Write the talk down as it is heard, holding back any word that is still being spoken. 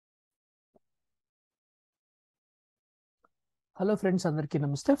Hello friends, అందరికీ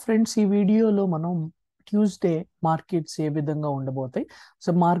నమస్తే. Friends, ఈ వీడియోలో మనం ట్యూస్డే మార్కెట్స్ ఏ విధంగా ఉండబోతాయి. సో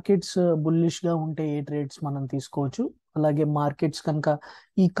మార్కెట్స్ బుల్లిష్ గా ఉంటే ఏ ట్రేడ్స్ మనం తీసుకోవచ్చు, అలాగే మార్కెట్స్ కనుక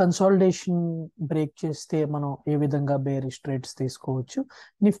ఈ కన్సాలిడేషన్ బ్రేక్ చేస్తే మనం ఏ విధంగా బేరిష్ ట్రేడ్స్ తీసుకోవచ్చు,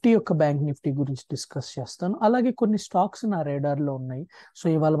 నిఫ్టీ యొక్క బ్యాంక్ నిఫ్టీ గురించి డిస్కస్ చేస్తాను. అలాగే కొన్ని స్టాక్స్ నా radar లో ఉన్నాయి. సో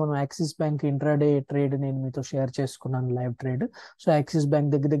ఇవాళ మనం యాక్సిస్ బ్యాంక్ ఇంట్రాడే ట్రేడ్ నేను మీతో షేర్ చేసుకున్నాను, live trade. So axis bank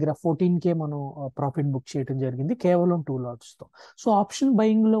దగ్గర దగ్గర 14K మనం ప్రాఫిట్ బుక్ చేయడం జరిగింది కేవలం 2 లాట్స్ తో. సో ఆప్షన్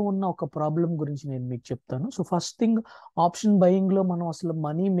బయింగ్ లో ఉన్న ఒక ప్రాబ్లం గురించి నేను మీకు చెప్తాను. So first thing, option buying లో మనం అసలు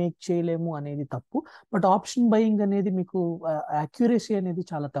మనీ మేక్ చేయలేము అనేది తప్పు. బట్ ఆప్షన్ బయింగ్ అనేది మీకు యాక్యురసీ అనేది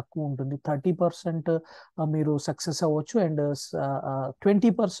చాలా తక్కువ ఉంటుంది. 30% మీరు సక్సెస్ అవ్వచ్చు, అండ్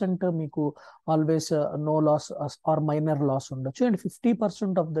 20% మీకు always no loss are minor loss ఉండొచ్చు, అండ్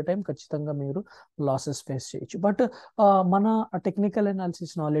 50% ఆఫ్ ద టైం ఖచ్చితంగా మీరు లాసెస్ ఫేస్ చేయొచ్చు. బట్ మన టెక్నికల్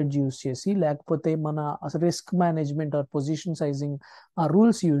అనాలిసిస్ నాలెడ్జ్ యూస్ చేసి, లేకపోతే మన risk management or position sizing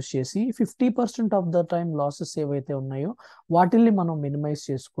rules use చేసి 50% ఆఫ్ ద టైం లాసెస్ ఏవైతే ఉన్నాయో వాటిల్ని మనం మినిమైజ్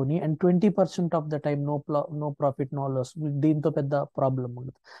చేసుకొని, and 20% of the time no profit no loss, దీంతో పెద్ద ప్రాబ్లం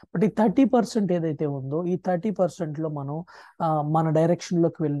ఉండదు. బట్ ఈ 30% ఏదైతే ఉందో, ఈ 30% లో మనం మన డైరెక్షన్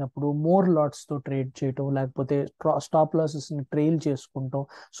లోకి వెళ్ళినప్పుడు మోర్ లాట్స్ తో ట్రేడ్ చేయటం, లేకపోతే స్టాప్ లాసెస్ ని ట్రైల్ చేసుకుంటాం.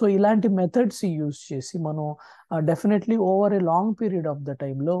 సో ఇలాంటి మెథడ్స్ యూస్ చేసి మనం definitely over a long period of the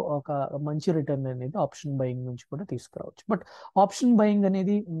టైంలో ఒక మంచి రిటర్న్ అనేది ఆప్షన్ బయింగ్ నుంచి కూడా తీసుకురావచ్చు. బట్ ఆప్షన్ బయింగ్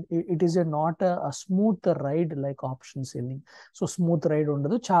అనేది it is a not smooth ride like option selling. So smooth ride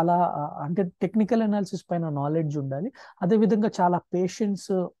ఉండదు. చాలా అంటే టెక్నికల్ అనాలిసిస్ పైన నాలెడ్జ్ ఉండాలి. అదేవిధంగా చాలా patience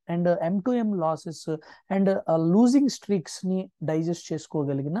and M2M losses and losing streaks ని డైజెస్ట్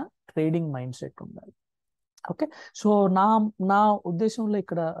చేసుకోగలిగిన ట్రేడింగ్ మైండ్ సెట్ ఉండాలి. ఓకే. సో నా నా ఉద్దేశంలో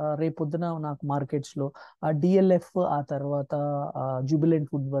ఇక్కడ రేపొద్దున నాకు మార్కెట్స్ లో డిఎల్ఎఫ్, ఆ తర్వాత జూబిలెంట్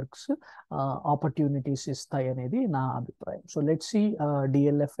వుడ్ వర్క్స్ ఆపర్చునిటీస్ ఇస్తాయి అనేది నా అభిప్రాయం. So let's see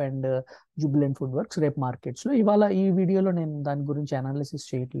DLF and Jubilant wood works రేపు మార్కెట్స్ లో. ఇవాళ ఈ వీడియోలో నేను దాని గురించి అనాలిసిస్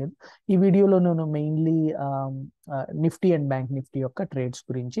చేయట్లేదు. ఈ వీడియోలో నేను mainly Nifty and bank Nifty యొక్క ట్రేడ్స్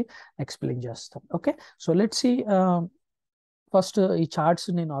గురించి ఎక్స్ప్లెయిన్ చేస్తాను. Okay. So let's see. First ఈ చార్ట్స్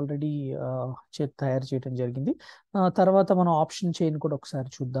నేను ఆల్రెడీ తయారు చేయడం జరిగింది. తర్వాత మనం ఆప్షన్ చైన్ కూడా ఒకసారి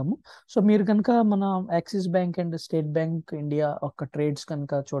చూద్దాము. సో మీరు కనుక మన axis bank and state bank India యొక్క ట్రేడ్స్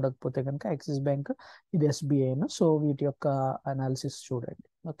కనుక చూడకపోతే కనుక, యాక్సిస్ బ్యాంక్ ఇది SBI, సో వీటి యొక్క అనాలిసిస్ చూడండి.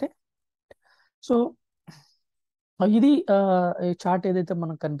 ఓకే. సో ఇది చార్ట్ ఏదైతే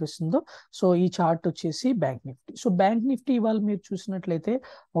మనకు కనిపిస్తుందో, సో ఈ చార్ట్ వచ్చేసి bank Nifty. So bank Nifty ఇవాళ మీరు చూసినట్లయితే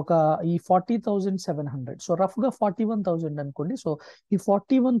ఒక ఈ 40,700, సో రఫ్ గా 41,000 అనుకోండి. సో ఈ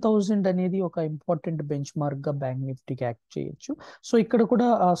 41,000 అనేది ఒక ఇంపార్టెంట్ బెంచ్ మార్క్ గా బ్యాంక్ నిఫ్టీకి యాక్ట్ చేయొచ్చు. సో ఇక్కడ కూడా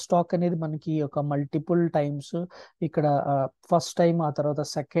స్టాక్ అనేది మనకి ఒక మల్టిపుల్ టైమ్స్, ఇక్కడ ఫస్ట్ టైం, ఆ తర్వాత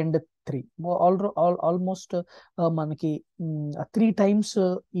సెకండ్ 3, ఆల్మోస్ట్ మనకి 3 టైమ్స్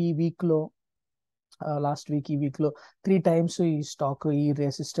ఈ వీక్ లో, లాస్ట్ వీక్ ఈ వీక్ లో 3 టైమ్స్ ఈ స్టాక్ ఈ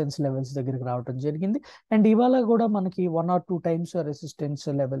రెసిస్టెన్స్ లెవెల్స్ దగ్గరికి రావడం జరిగింది. అండ్ ఇవాళ కూడా మనకి 1 or 2 టైమ్స్ రెసిస్టెన్స్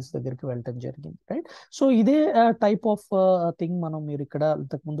లెవెల్స్ దగ్గరికి వెళ్ళటం జరిగింది, రైట్. సో ఇదే టైప్ ఆఫ్ థింగ్ మీరు ఇక్కడ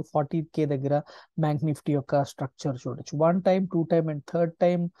ఇంతకుముందు 40K దగ్గర బ్యాంక్ నిఫ్టీ యొక్క స్ట్రక్చర్ చూడొచ్చు. 1 time, 2 time and 3rd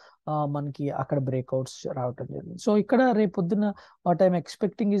time మనకి అక్కడ బ్రేక్అవుట్స్ రావటం జరిగింది. సో ఇక్కడ రేపొద్దున what I'm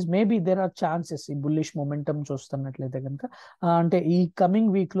expecting is maybe there are chances, ఈ బుల్లిష్ మొమెంటమ్ చూస్తున్నట్లయితే కనుక, అంటే ఈ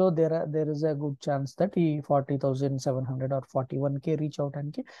కమింగ్ వీక్ లో there is a good chance that ఈ 40,700 ఆర్ 41K రీచ్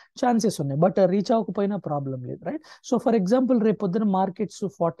అవడానికి ఛాన్సెస్ ఉన్నాయి. బట్ రీచ్ అవ్వకపోయినా ప్రాబ్లం లేదు, రైట్. సో ఫర్ ఎగ్జాంపుల్ రేపు పొద్దున మార్కెట్స్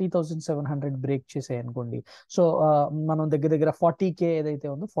 40,700 బ్రేక్ చేసాయి అనుకోండి. సో మనం దగ్గర దగ్గర 40K ఏదైతే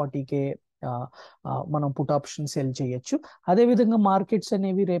ఉందో 40K మనం పుట్ ఆప్షన్ సెల్ చేయొచ్చు. అదే విధంగా మార్కెట్స్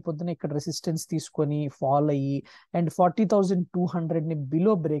అనేవి రేపొద్దున ఇక్కడ రెసిస్టెన్స్ తీసుకొని ఫాల్ అయ్యి అండ్ 40,200 ని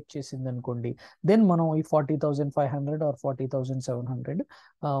బిలో బ్రేక్ చేసింది అనుకోండి, దెన్ మనం ఈ 40,500 ఆర్ 40,700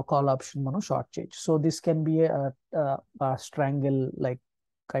 కాల్ ఆప్షన్ మనం షార్ట్ చేయొచ్చు. So this can be స్ట్రాంగిల్ like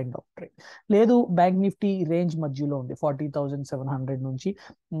kind of trade. లేదు, బ్యాంక్ నిఫ్టీ రేంజ్ మధ్యలో ఉంది, 40,700 నుంచి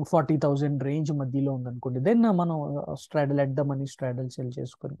 40,000 రేంజ్ మధ్యలో ఉంది అనుకోండి, దెన్ మనం straddle at the money straddle cell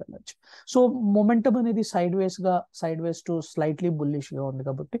చేసుకొని వెళ్ళచ్చు. సో మొమెంటమ్ అనేది side ways to slightly bullish గా ఉంది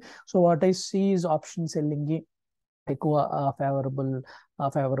కాబట్టి, so what I see is option selling ఎక్కువ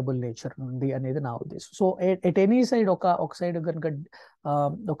ఫేవరబుల్ నేచర్ ఉంది అనేది నా ఉద్దేశం. సో ఎట్ ఎనీ సైడ్ ఒక సైడ్ కనుక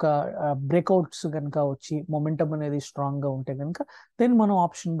ఒక బ్రేక్అవుట్స్ కనుక వచ్చి మొమెంటమ్ అనేది స్ట్రాంగ్ గా ఉంటే కనుక, దెన్ మనం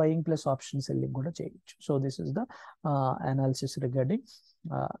option buying plus option selling కూడా చేయొచ్చు. So this is the analysis regarding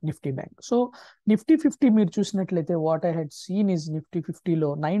Nifty bank. So Nifty 50 మీరు చూసినట్లయితే, what I had seen is Nifty 50లో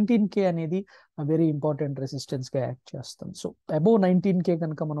 19K అనేది వెరీ ఇంపార్టెంట్ రెసిస్టెన్స్ గా యాక్ట్ చేస్తుంది. సో అబౌవ్ 19K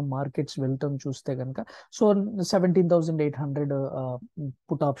కనుక మనం మార్కెట్స్ వెళ్తాం చూస్తే కనుక, సో 17,800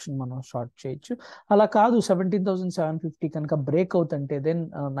 పుట్ ఆప్షన్ మనం షార్ట్ చేయొచ్చు. అలా కాదు 17,750 కనుక బ్రేక్ అవుతుంటే దెన్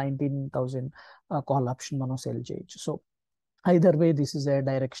 19,000 కాల్ ఆప్షన్ మనం సెల్ చేయొచ్చు. So either way this is a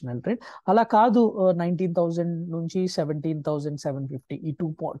directional trade. అలా కాదు 19,000 నుంచి 17,750 ఈ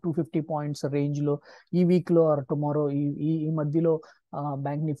 250 పాయింట్స్ రేంజ్ లో ఈ వీక్ లో ఆర్ టుమారో ఈ మధ్యలో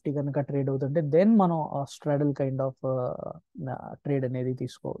బ్యాంక్ నిఫ్టీ కనుక ట్రేడ్ అవుతుంటే దెన్ మనం స్ట్రాడల్ కైండ్ ఆఫ్ ట్రేడ్ అనేది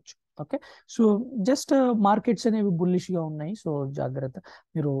తీసుకోవచ్చు. ఓకే, సో జస్ట్ మార్కెట్స్ అనేవి బుల్లిష్ గా ఉన్నాయి. సో జాగ్రత్త,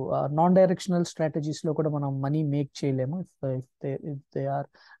 మీరు నాన్ డైరెక్షనల్ స్ట్రాటజీస్ లో కూడా మనం మనీ మేక్ చేయలేము if they are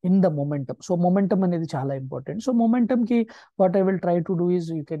in the momentum. So momentum అనేది చాలా ఇంపార్టెంట్. సో మొమెంటమ్ కి what I will try to do is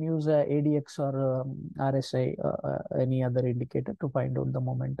you can use ADX or RSI, any other indicator to find out the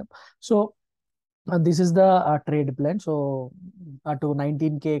momentum. So this is the trade plan. So to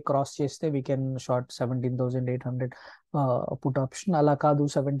 19K cross cheste we can short 17,800 put option. Ala kaadu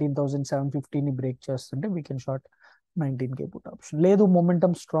 17,750 ni break chestunte we can short 19K put option. Ledu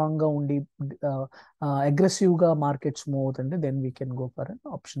momentum strong ga undi aggressive ga markets move avutante then we can go for an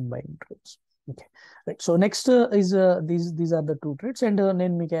option buying trades. Okay, right. So next is these are the two trades, and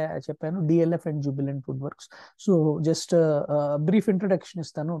నేను మీకు చెప్పాను DLF and Jubilant Foodworks. So just brief introduction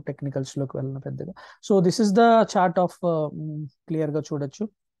ఇస్తాను, technicals లోకి వెళ్ళిన పెద్దగా. So this is the chart of clear గా చూడొచ్చు,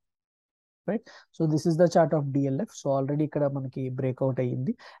 right. So this is the chart of DLF. So already ఇక్కడ మనకి బ్రేక్అవుట్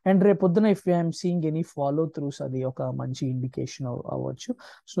అయ్యింది, అండ్ రేపొద్దున if I'm seeing any follow throughs అది ఒక మంచి ఇండికేషన్ అవ్వచ్చు.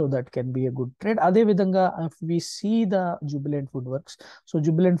 So that can be a good trade. అదే విధంగా if we see the Jubilant food works, so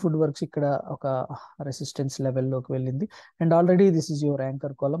Jubilant food works ఇక్కడ ఒక రెసిస్టెన్స్ లెవెల్లోకి వెళ్ళింది, and already this is your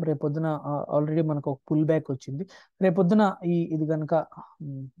anchor కాలం. రేపొద్దున ఆల్రెడీ మనకు ఒక పుల్ బ్యాక్ వచ్చింది. రేపొద్దున ఇది కనుక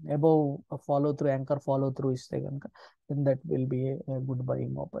above follow through, anchor follow through ఇస్తే కనుక then that will be a good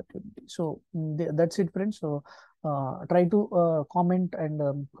buying opportunity. So that's it friends. So try to comment and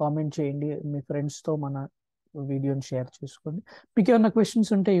comment చేయండి మీ ఫ్రెండ్స్ తో మన వీడియోని షేర్ చేసుకోండి. మీకు ఏమైనా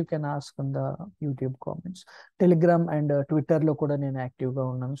క్వశ్చన్స్ ఉంటే you can ask on the YouTube comments. Telegram and Twitter లో కూడా నేను యాక్టివ్ గా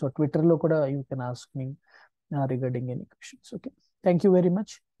ఉన్నాను. సో ట్విట్టర్ లో కూడా you can ask me regarding any questions. Okay, thank you very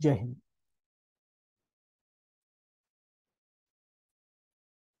much. జై హింద్.